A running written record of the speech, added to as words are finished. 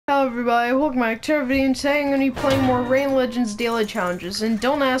Hello everybody, welcome back to our video, and today I'm going to be playing more Rayman Legends daily challenges, and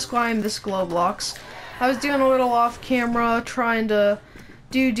don't ask why I'm this glow blocks. I was doing a little off camera trying to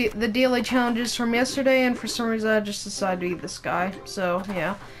do the daily challenges from yesterday, and for some reason I just decided to be this guy, so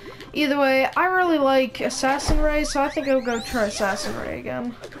yeah. Either way, I really like Assassin Ray, so I think I'll go try Assassin Ray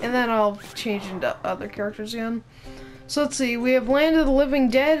again, and then I'll change into other characters again. So let's see, we have Land of the Living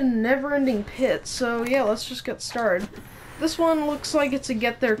Dead and Never Ending Pit, so yeah, let's just get started. This one looks like it's a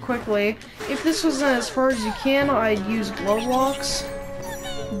get there quickly. If this wasn't as far as you can, I'd use glow blocks.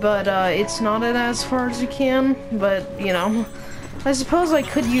 But it's not as far as you can, but you know. I suppose I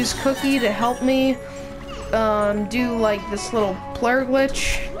could use Cookie to help me do like this little player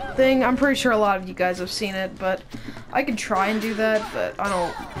glitch thing. I'm pretty sure a lot of you guys have seen it, but I could try and do that, but I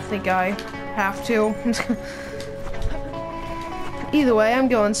don't think I have to. Either way, I'm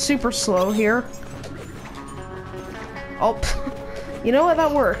going super slow here. Oh, you know what?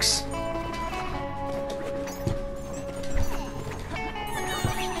 That works.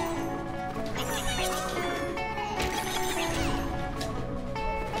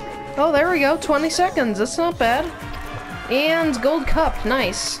 Oh, there we go. 20 seconds. That's not bad. And gold cup.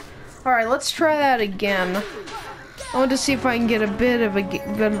 Nice. All right, let's try that again. I want to see if I can get a bit of a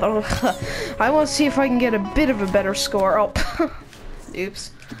I want to see if I can get a bit of a better score. Oh,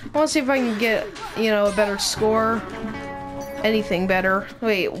 oops. I want to see if I can get, you know, a better score. Anything better.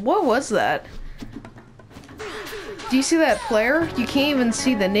 Wait, what was that? Do you see that player? You can't even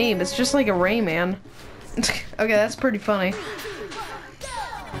see the name. It's just like a Rayman. Okay, that's pretty funny.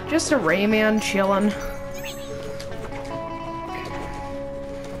 Just a Rayman chillin'.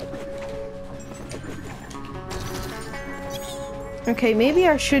 Okay, maybe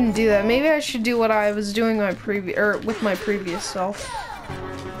I shouldn't do that. Maybe I should do what I was doing with my previous self.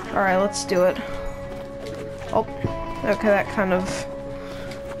 All right, let's do it. Oh. Okay, that kind of...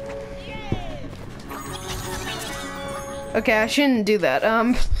 Okay, I shouldn't do that.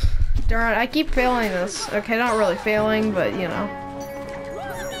 Darn, I keep failing this. Okay, not really failing, but you know.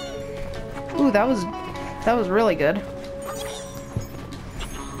 Ooh, that was really good.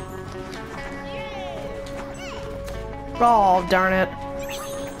 Oh, darn it.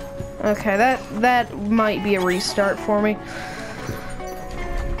 Okay, that might be a restart for me.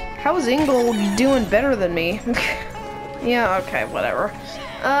 How is Ingle doing better than me? Yeah, okay, whatever.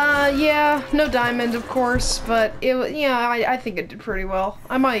 Yeah, no diamond, of course, but I think it did pretty well.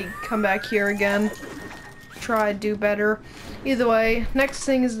 I might come back here again, try to do better. Either way, next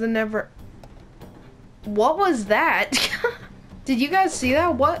thing is the never... What was that? Did you guys see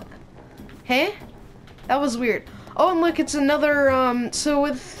that? What? Hey? That was weird. Oh, and look, it's another, so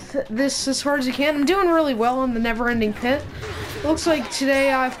with this as far as you can, I'm doing really well on the Never Ending Pit. It looks like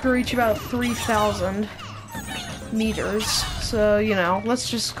today I have to reach about 3,000 meters, so you know, let's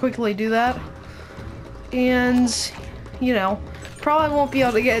just quickly do that. And you know, probably won't be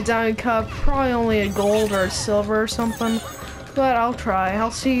able to get a diamond cup, probably only a gold or a silver or something, but I'll try.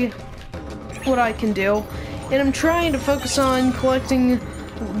 I'll see what I can do. And I'm trying to focus on collecting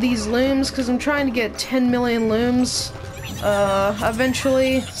these looms because I'm trying to get 10 million looms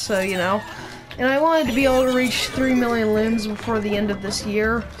eventually, so you know. And I wanted to be able to reach 3 million looms before the end of this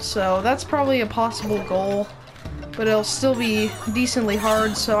year, so that's probably a possible goal. But it'll still be decently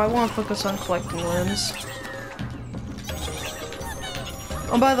hard, so I want to focus on collecting looms.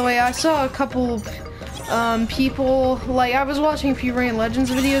 Oh, by the way, I saw a couple people, like, I was watching a few Rayman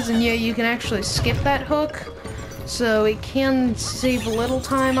Legends videos, and yeah, you can actually skip that hook, so it can save a little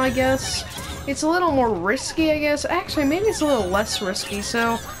time, I guess. It's a little more risky, I guess. Actually, maybe it's a little less risky,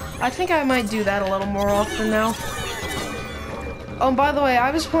 so I think I might do that a little more often now. Oh, by the way,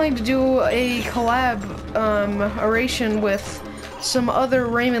 I was planning to do a collab oration with some other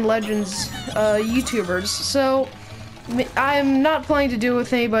Rayman Legends YouTubers. So I'm not planning to do it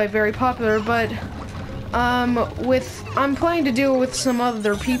with anybody very popular, but I'm planning to do it with some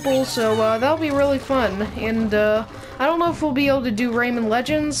other people. So that'll be really fun. And I don't know if we'll be able to do Rayman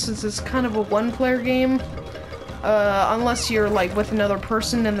Legends since it's kind of a one-player game, unless you're like with another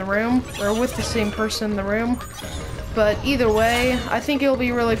person in the room or with the same person in the room. But either way, I think it'll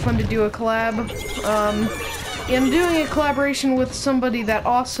be really fun to do a collab. I'm doing a collaboration with somebody that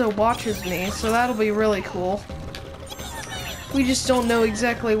also watches me, so that'll be really cool. We just don't know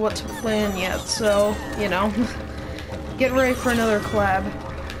exactly what to plan yet, so, you know, get ready for another collab.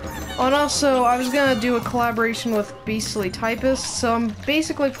 Oh, and also, I was gonna do a collaboration with Beastly Typist, so I'm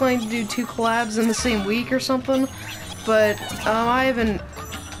basically planning to do 2 collabs in the same week or something, but I haven't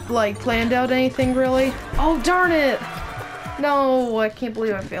like planned out anything really. Oh, darn it! No, I can't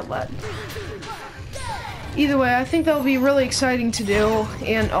believe I failed that. Either way, I think that'll be really exciting to do,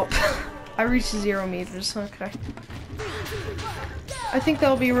 and oh, I reached 0 meters, okay. I think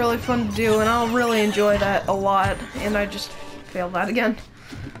that'll be really fun to do, and I'll really enjoy that a lot, and I just failed that again.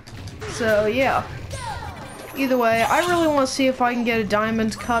 So, yeah. Either way, I really want to see if I can get a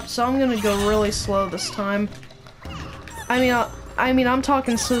diamond cup, so I'm gonna go really slow this time. I mean, I'm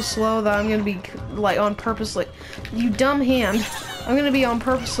talking so slow that I'm gonna be, like, on purposely, you dumb hand, I'm gonna be on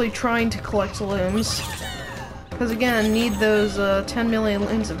purposely trying to collect looms. Because again, need those 10 million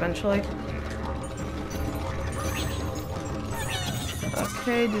looms eventually.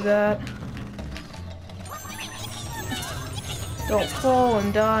 Okay, do that. Don't fall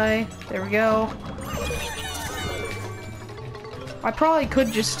and die. There we go. I probably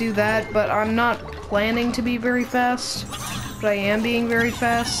could just do that, but I'm not planning to be very fast. But I am being very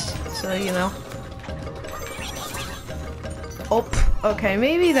fast, so you know. Oh, okay,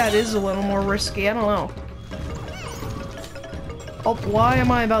 maybe that is a little more risky, I don't know. Oh, why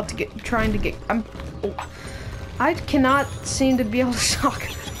am I about to I cannot seem to be able to talk.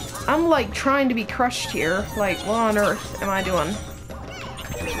 I'm like trying to be crushed here. Like, what on earth am I doing?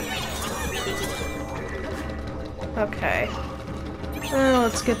 Okay.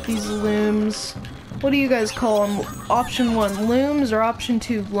 Let's get these looms. What do you guys call them? Option 1, looms, or option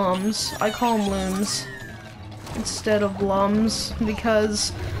 2, lums? I call them looms instead of lums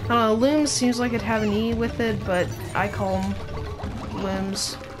because, I don't know, looms seems like it'd have an E with it, but I call them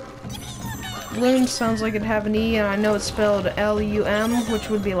looms. Loom sounds like it'd have an E, and I know it's spelled L-U-M, which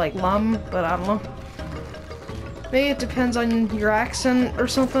would be like lum, but I don't know. Maybe it depends on your accent or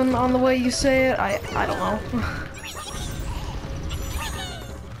something on the way you say it. I don't know.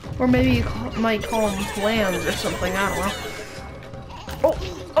 Or maybe you might call them lambs or something, I don't know.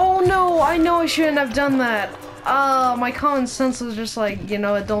 Oh no, I know I shouldn't have done that. My common sense was just like, you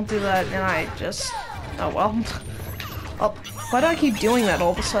know, don't do that, and I just, oh well. Oh, why do I keep doing that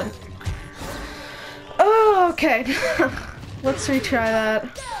all of a sudden? Oh, okay. Let's retry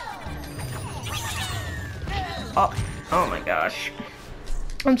that. Oh my gosh.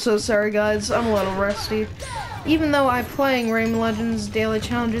 I'm so sorry, guys. I'm a little rusty. Even though I'm playing Rayman Legends daily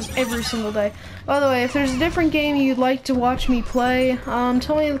challenges every single day. By the way, if there's a different game you'd like to watch me play,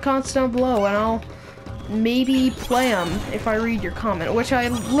 tell me in the comments down below, and I'll maybe play them if I read your comment, which I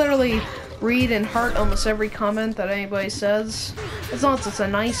literally read and heart almost every comment that anybody says. It's not just a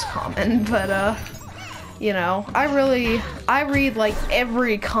nice comment, but you know, I read like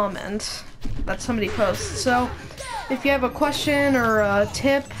every comment that somebody posts. So if you have a question or a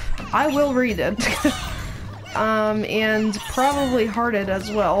tip, I will read it. And probably heart it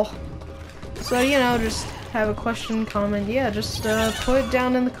as well. So, you know, just have a question, comment, yeah, just put it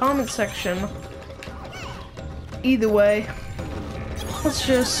down in the comment section. Either way, let's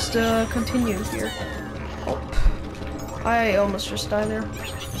just continue here. Oh, I almost just died there.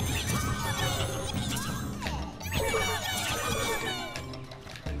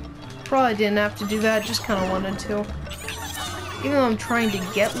 Probably didn't have to do that, just kind of wanted to. Even though I'm trying to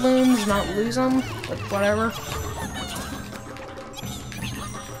get looms, not lose them, but whatever.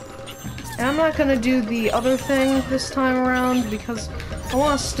 And I'm not gonna do the other thing this time around because I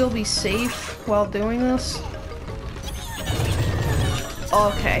want to still be safe while doing this.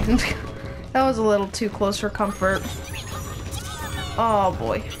 Okay, that was a little too close for comfort. Oh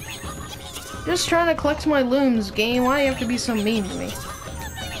boy. Just trying to collect my looms, game. Why do you have to be so mean to me?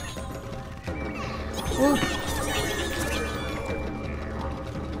 Whoop.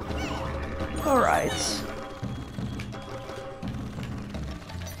 Alright.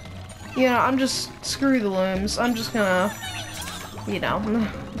 Yeah, I'm just, screw the looms. I'm just gonna, you know,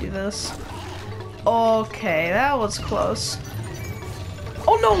 do this. Okay, that was close.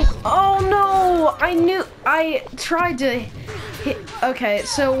 Oh no! Oh no! I tried to hit, okay,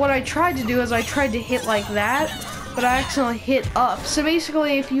 so what I tried to do is I tried to hit like that, but I accidentally hit up. So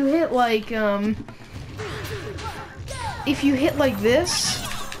basically, if you hit like, if you hit like this,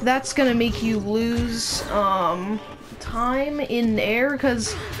 that's gonna make you lose time in air,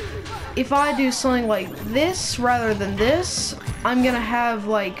 because if I do something like this rather than this, I'm gonna have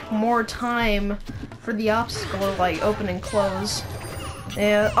like more time for the obstacle to like open and close.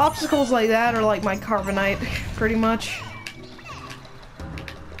 Yeah, obstacles like that are like my carbonite, pretty much.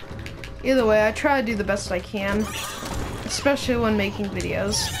 Either way, I try to do the best I can, especially when making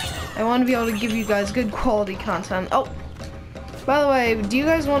videos. I want to be able to give you guys good quality content. Oh! By the way, do you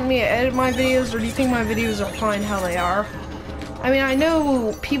guys want me to edit my videos, or do you think my videos are fine how they are? I mean, I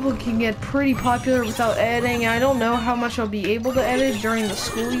know people can get pretty popular without editing, and I don't know how much I'll be able to edit during the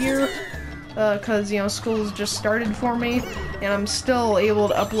school year, because, you know, school's just started for me, and I'm still able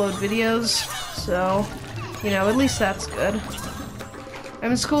to upload videos, so You know, at least that's good. I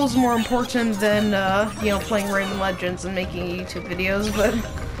mean, school's more important than, you know, playing Rayman Legends and making YouTube videos, but,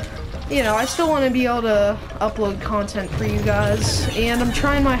 you know, I still want to be able to upload content for you guys, and I'm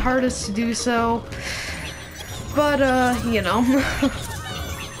trying my hardest to do so, but, you know.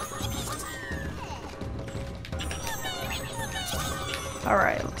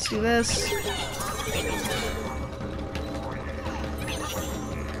 Alright, let's do this.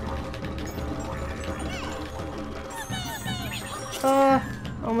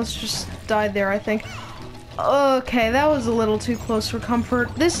 Almost just died there, I think. Okay, that was a little too close for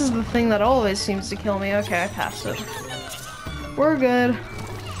comfort. This is the thing that always seems to kill me. Okay, I passed it. We're good.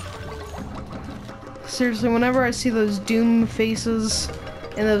 Seriously, whenever I see those doom faces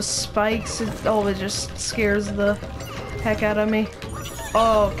and those spikes, it always just scares the heck out of me.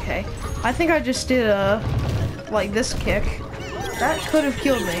 Okay. I think I just did a, like, this kick. That could have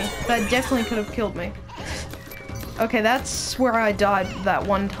killed me. That definitely could have killed me. Okay, that's where I died that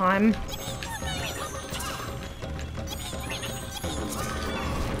one time.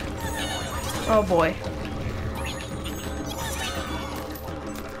 Oh boy.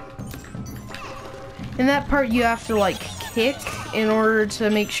 In that part you have to like kick in order to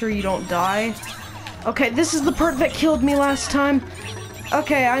make sure you don't die. Okay, this is the part that killed me last time.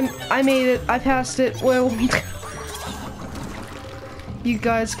 Okay, I made it. I passed it. Well, you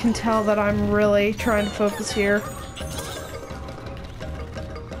guys can tell that I'm really trying to focus here.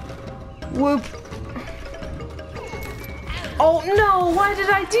 Whoop. Oh no, why did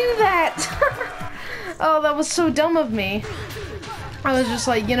I do that? Oh, that was so dumb of me. I was just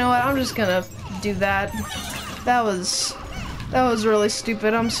like, you know what, I'm just gonna do that. That was really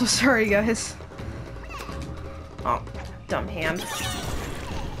stupid. I'm so sorry, guys. Oh, dumb hand.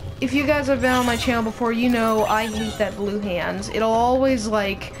 If you guys have been on my channel before, you know I hate that blue hand. It'll always,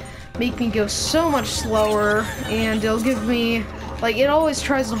 like, make me go so much slower, and it'll give me, like, it always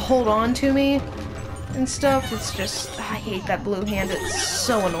tries to hold on to me and stuff. It's just, I hate that blue hand. It's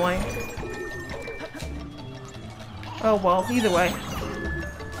so annoying. Oh, well, either way.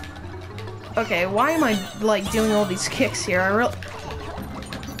 Okay, why am I, like, doing all these kicks here?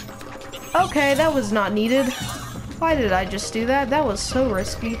 Okay, that was not needed. Why did I just do that? That was so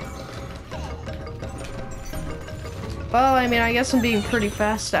risky. Well, I mean, I guess I'm being pretty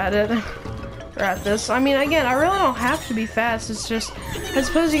fast at it. Or at this. I mean, again, I really don't have to be fast. It's just, I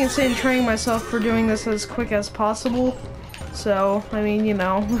suppose you can say I'm training myself for doing this as quick as possible. So, I mean, you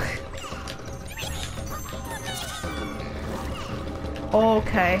know.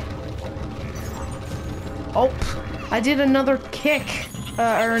 Okay. Oh, I did another kick.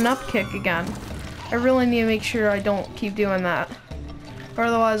 Or an up kick again. I really need to make sure I don't keep doing that. Or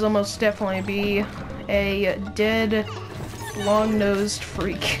otherwise I'll most definitely be a dead, long-nosed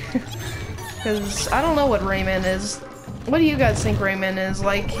freak. Because I don't know what Rayman is. What do you guys think Rayman is?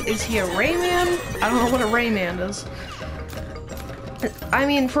 Like, is he a Rayman? I don't know what a Rayman is. I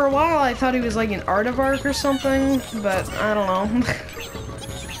mean, for a while I thought he was like an aardvark or something, but I don't know.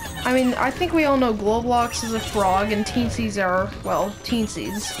 I mean, I think we all know Globlox is a frog and Teensies are, well,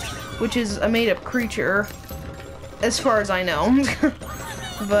 Teensies, which is a made-up creature, as far as I know.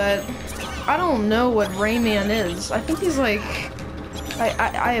 But I don't know what Rayman is. I think he's like,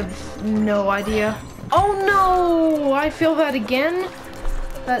 I have no idea. Oh no! I feel that again?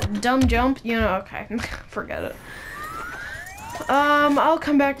 That dumb jump? You know, okay, forget it. I'll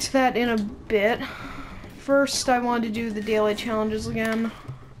come back to that in a bit. First, I want to do the daily challenges again.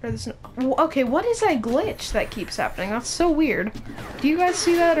 Okay, what is that glitch that keeps happening? That's so weird. Do you guys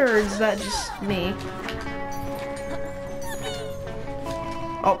see that, or is that just me?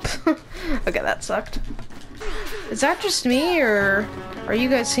 Oh, okay, that sucked. Is that just me, or are you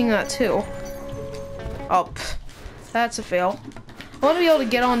guys seeing that too? Oh, that's a fail. I want to be able to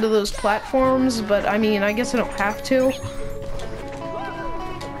get onto those platforms, but I mean, I guess I don't have to.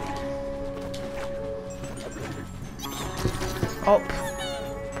 Oh.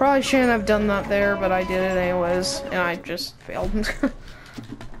 Probably shouldn't have done that there, but I did it anyways, and I just failed.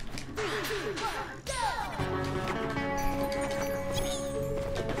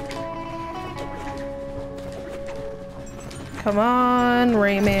 Come on,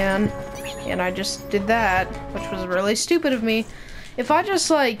 Rayman. And I just did that, which was really stupid of me. If I just,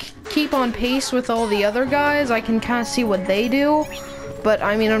 like, keep on pace with all the other guys, I can kind of see what they do. But,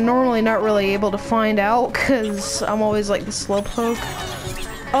 I mean, I'm normally not really able to find out, because I'm always, like, the slowpoke.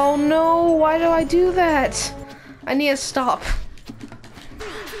 Oh no, why do I do that? I need to stop.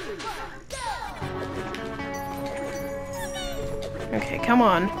 Okay, come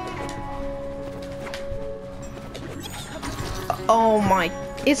on. Oh my,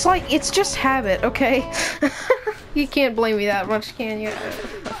 it's like, it's just habit, okay? You can't blame me that much, can you?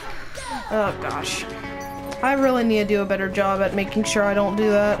 Oh gosh. I really need to do a better job at making sure I don't do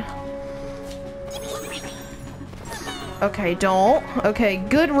that. Okay, don't. Okay,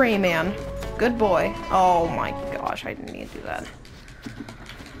 good Rayman. Good boy. Oh my gosh, I didn't need to do that.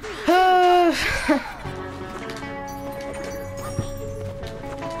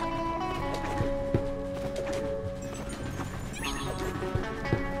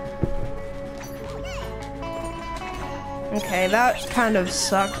 Okay, that kind of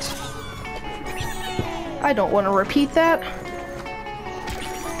sucked. I don't want to repeat that.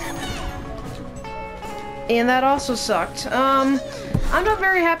 And that also sucked. I'm not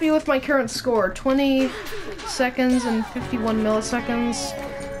very happy with my current score. 20 seconds and 51 milliseconds.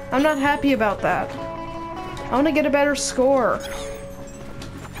 I'm not happy about that. I want to get a better score.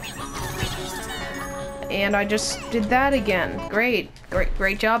 And I just did that again. Great.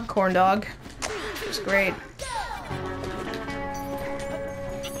 Great job, corn dog. Just great.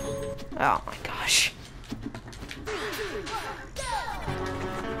 Oh my gosh.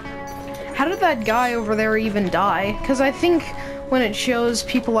 How did that guy over there even die? Because I think when it shows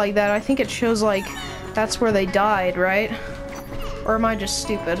people like that, I think it shows like that's where they died, right? Or am I just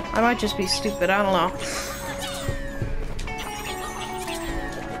stupid? I might just be stupid, I don't know.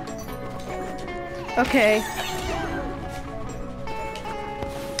 Okay.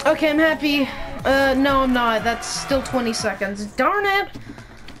 Okay, I'm happy. No, I'm not. That's still 20 seconds. Darn it!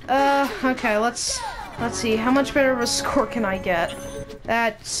 Okay, let's see. How much better of a score can I get?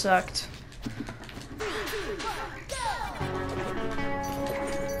 That sucked.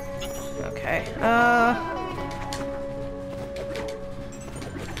 Okay,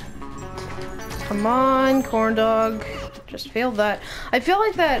 come on, corn dog. Just failed that. I feel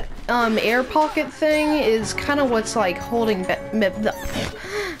like that, air pocket thing is kind of what's, like, holding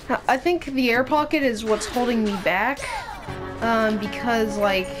I think the air pocket is what's holding me back. Because,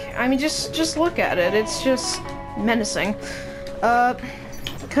 like, I mean, just look at it. It's just menacing.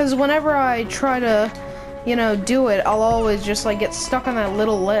 Because whenever I try to, you know, do it, I'll always just, like, get stuck on that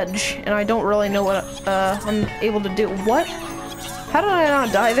little ledge, and I don't really know what, I'm able to do. What? How did I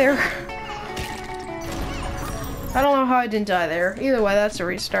not die there? I don't know how I didn't die there. Either way, that's a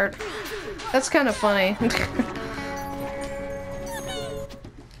restart. That's kind of funny.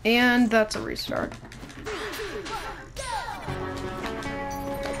 And that's a restart.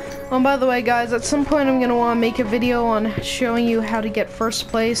 Oh, by the way, guys, at some point I'm going to want to make a video on showing you how to get first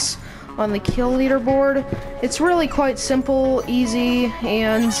place on the kill leaderboard. It's really quite simple, easy,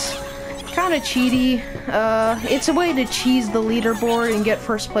 and kind of cheaty. It's a way to cheese the leaderboard and get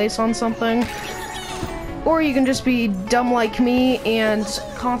first place on something. Or you can just be dumb like me and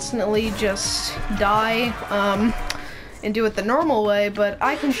constantly just die, and do it the normal way, but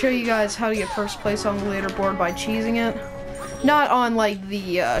I can show you guys how to get first place on the leaderboard by cheesing it. Not on, like,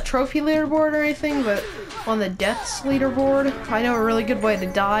 the, trophy leaderboard or anything, but on the deaths leaderboard. I know a really good way to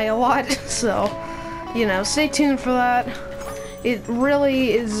die a lot, so, you know, stay tuned for that. It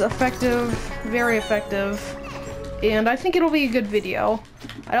really is effective, very effective, and I think it'll be a good video.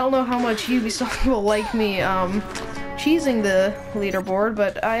 I don't know how much Ubisoft will like me, cheesing the leaderboard,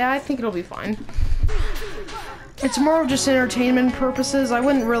 but I think it'll be fine. It's more of just entertainment purposes. I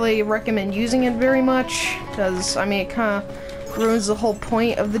wouldn't really recommend using it very much, because, I mean, it kind of ruins the whole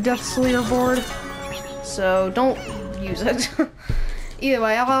point of the Deaths leaderboard. So, don't use it. Either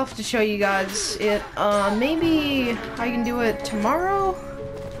way, I'll have to show you guys it. Maybe I can do it tomorrow?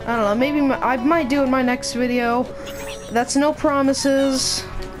 I don't know, maybe I might do it in my next video. That's no promises,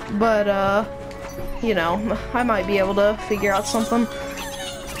 but, you know, I might be able to figure out something.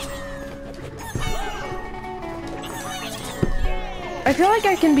 I feel like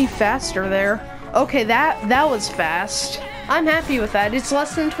I can be faster there. Okay, that was fast. I'm happy with that. It's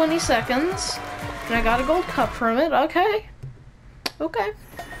less than 20 seconds. And I got a gold cup from it. Okay. Okay.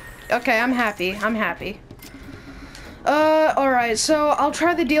 Okay, I'm happy. I'm happy. Alright, so I'll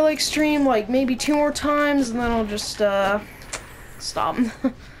try the daily extreme like maybe 2 more times and then I'll just, stop.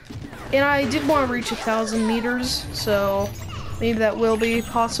 And I did want to reach 1,000 meters, so maybe that will be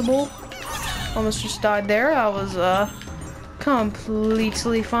possible. Almost just died there. I was,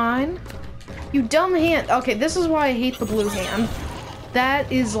 completely fine. You dumb hand. Okay, this is why I hate the blue hand.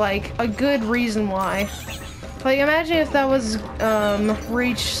 That is like a good reason why. Like, imagine if that was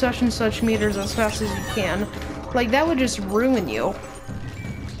reach such and such meters as fast as you can. Like, that would just ruin you.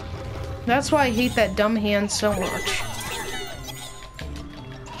 That's why I hate that dumb hand so much.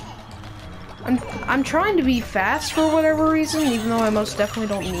 I'm trying to be fast for whatever reason, even though I most definitely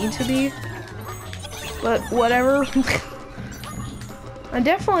don't need to be. But whatever. I'm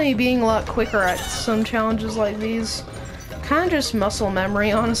definitely being a lot quicker at some challenges like these. Kind of just muscle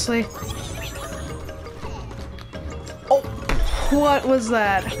memory, honestly. Oh, what was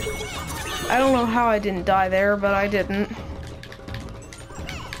that? I don't know how I didn't die there, but I didn't.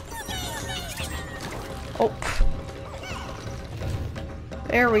 Oh.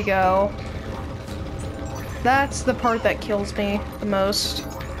 There we go. That's the part that kills me the most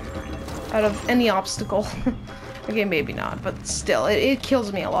out of any obstacle. Okay, maybe not, but still, it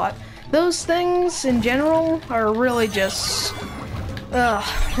kills me a lot. Those things, in general, are really just...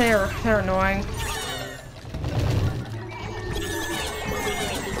 ugh, they're annoying.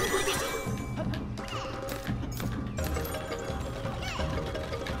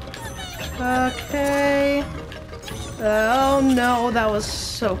 Okay. Oh no, that was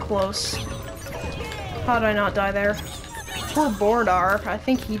so close. How did I not die there? Poor Bordar. I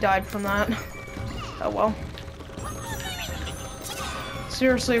think he died from that. Oh well.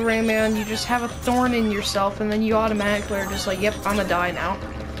 Seriously, Rayman, you just have a thorn in yourself and then you automatically are just like, yep, I'm gonna die now.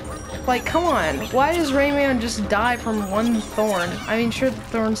 Like, come on. Why does Rayman just die from one thorn? I mean, sure, the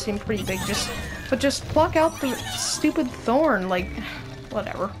thorns seem pretty big, but just pluck out the stupid thorn. Like,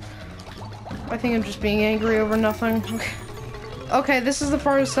 whatever. I think I'm just being angry over nothing. Okay, this is the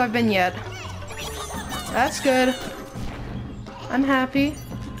farthest I've been yet. That's good. I'm happy.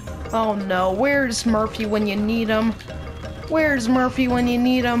 Oh no, where's Murphy when you need him? Where's Murphy when you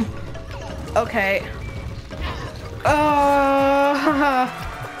need him? Okay. I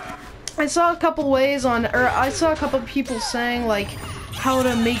saw a couple ways on, or I saw a couple people saying like how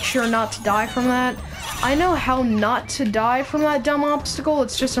to make sure not to die from that. I know how not to die from that dumb obstacle.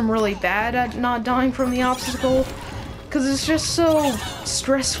 It's just I'm really bad at not dying from the obstacle. Because it's just so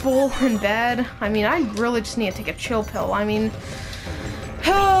stressful and bad. I mean, I really just need to take a chill pill. I mean,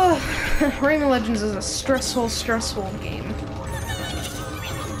 Rayman Legends is a stressful game.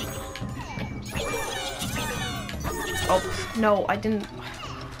 Oh, no, I didn't.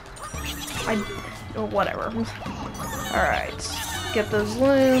 Oh, whatever. Alright. Get those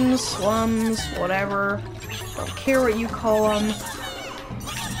limbs, slums, whatever. Don't care what you call them.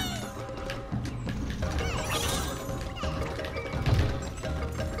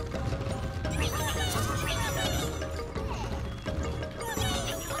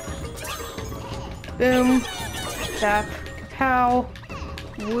 Boom, tap, kapow,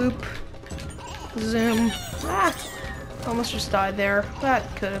 whoop, zoom. Ah, almost just died there.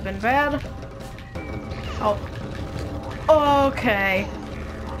 That could have been bad. Oh, okay.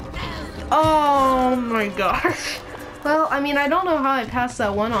 Oh my gosh. Well, I mean, I don't know how I passed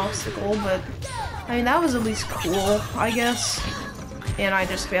that one obstacle, but I mean, that was at least cool, I guess. And I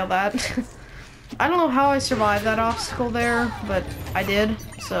just failed that. I don't know how I survived that obstacle there, but I did,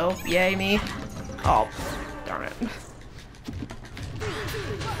 so yay me. Oh, darn it.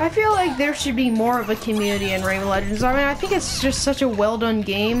 I feel like there should be more of a community in Rayman Legends. I mean, I think it's just such a well-done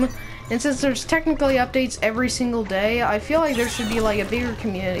game. And since there's technically updates every single day, I feel like there should be like a bigger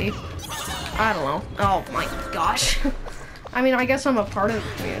community. I don't know. Oh my gosh. I mean, I guess I'm a part of the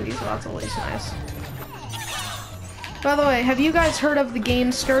community, so that's at least nice. By the way, have you guys heard of the game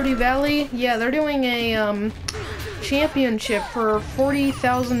Stardew Valley? Yeah, they're doing a, championship for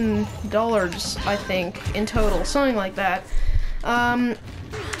 $40,000, I think, in total, something like that. I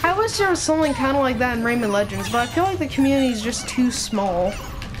wish there was something kind of like that in Rayman Legends, but I feel like the community is just too small.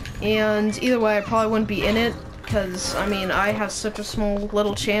 And either way, I probably wouldn't be in it, because, I mean, I have such a small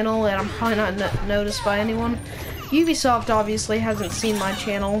little channel, and I'm probably not noticed by anyone. Ubisoft obviously hasn't seen my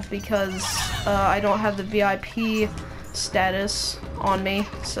channel, because I don't have the VIP status on me,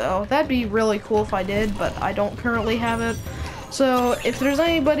 so that'd be really cool if I did, but I don't currently have it. So if there's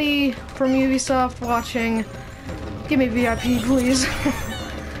anybody from Ubisoft watching, give me VIP, please.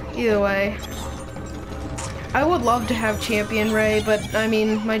 Either way, I would love to have Champion Ray, but I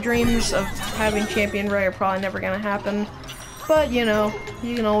mean, my dreams of having Champion Ray are probably never gonna happen. But you know,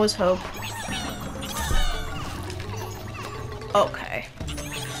 you can always hope. Okay.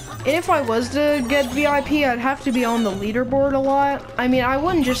 If I was to get VIP, I'd have to be on the leaderboard a lot. I mean, I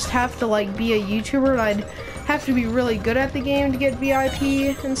wouldn't just have to like be a YouTuber, I'd have to be really good at the game to get VIP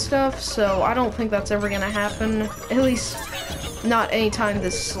and stuff, so I don't think that's ever gonna happen. At least not anytime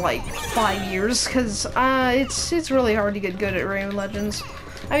this like 5 years, because it's really hard to get good at Rayman Legends.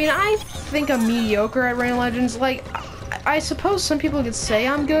 I mean, I think I'm mediocre at Rayman Legends. Like, I suppose some people could say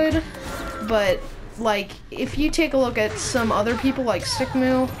I'm good, but like, if you take a look at some other people like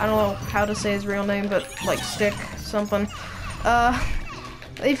Stickmoo, I don't know how to say his real name, but like Stick something.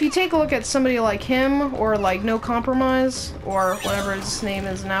 If you take a look at somebody like him, or like No Compromise, or whatever his name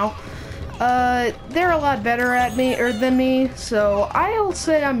is now, They're a lot better at me, than me, so I'll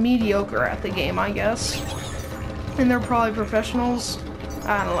say I'm mediocre at the game, I guess. And they're probably professionals.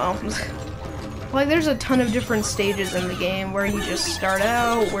 I don't know. Like, there's a ton of different stages in the game where you just start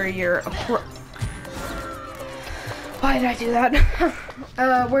out, where you're a pro. Why did I do that?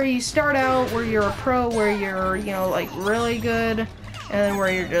 Where you start out, where you're a pro, where you're, you know, like, really good, and then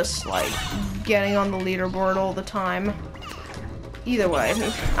where you're just, like, getting on the leaderboard all the time. Either way,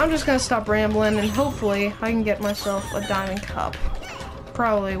 I'm just gonna stop rambling, and hopefully I can get myself a diamond cup.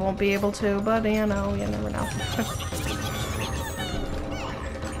 Probably won't be able to, but, you know, you never know.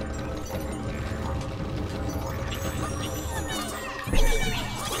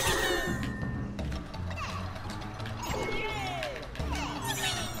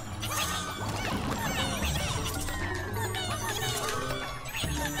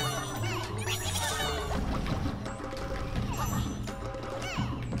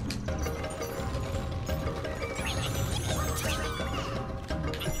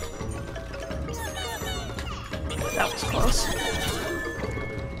 That was close.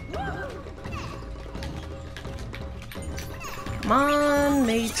 Come on,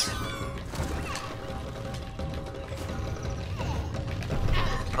 mate.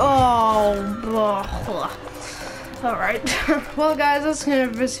 Oh, alright. Well, guys, that's the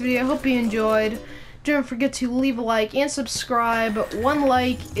end of this video. I hope you enjoyed. Don't forget to leave a like and subscribe. One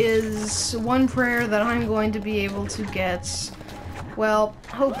like is one prayer that I'm going to be able to get. Well,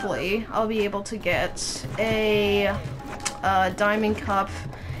 hopefully, I'll be able to get a diamond cup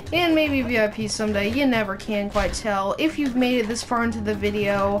and maybe VIP someday. You never can quite tell. If you've made it this far into the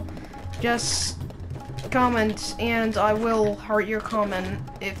video, just comment and I will heart your comment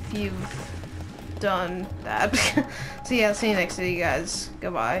if you've done that. So yeah, see you next video, guys.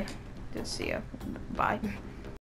 Goodbye. Good to see you. Bye.